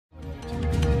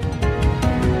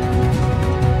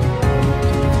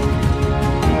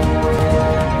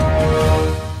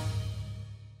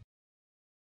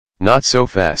Not so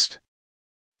fast.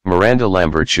 Miranda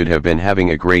Lambert should have been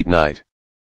having a great night.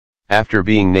 After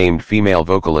being named Female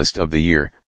Vocalist of the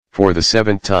Year, for the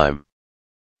 7th time,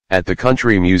 at the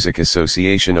Country Music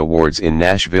Association Awards in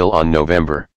Nashville on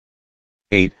November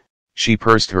 8, she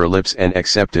pursed her lips and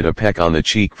accepted a peck on the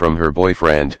cheek from her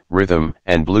boyfriend, rhythm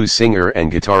and blues singer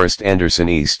and guitarist Anderson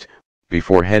East,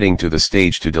 before heading to the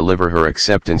stage to deliver her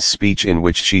acceptance speech in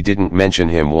which she didn't mention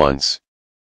him once.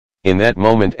 In that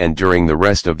moment and during the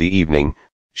rest of the evening,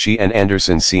 she and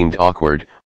Anderson seemed awkward,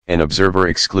 an observer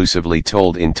exclusively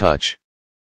told In Touch.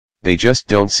 They just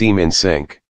don't seem in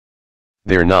sync.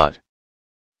 They're not.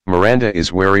 Miranda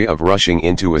is wary of rushing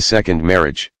into a second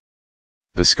marriage.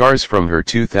 The scars from her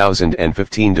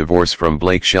 2015 divorce from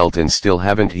Blake Shelton still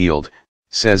haven't healed,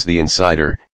 says the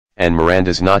insider, and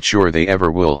Miranda's not sure they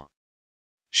ever will.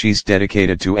 She's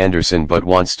dedicated to Anderson but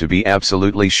wants to be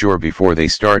absolutely sure before they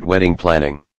start wedding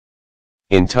planning.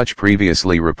 In Touch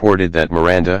previously reported that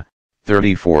Miranda,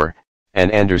 34,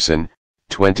 and Anderson,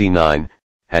 29,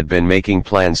 had been making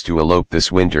plans to elope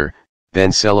this winter,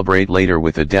 then celebrate later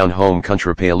with a down-home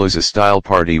Contrapalooza-style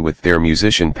party with their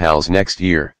musician pals next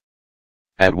year.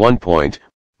 At one point,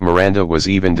 Miranda was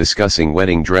even discussing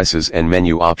wedding dresses and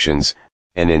menu options,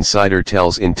 an insider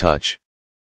tells In Touch.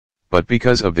 But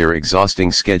because of their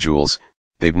exhausting schedules,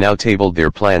 they've now tabled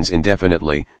their plans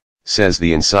indefinitely, says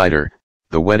the insider.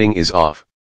 The wedding is off.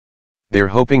 They're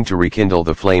hoping to rekindle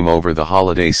the flame over the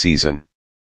holiday season.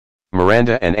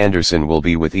 Miranda and Anderson will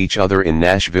be with each other in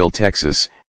Nashville, Texas,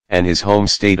 and his home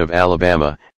state of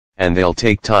Alabama, and they'll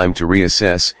take time to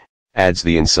reassess, adds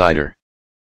the insider.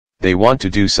 They want to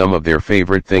do some of their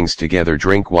favorite things together: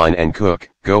 drink wine and cook,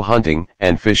 go hunting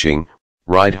and fishing,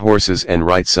 ride horses and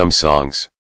write some songs.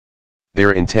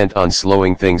 They're intent on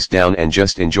slowing things down and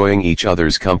just enjoying each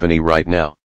other's company right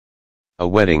now. A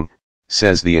wedding,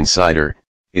 says the insider,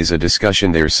 is a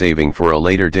discussion they're saving for a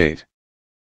later date.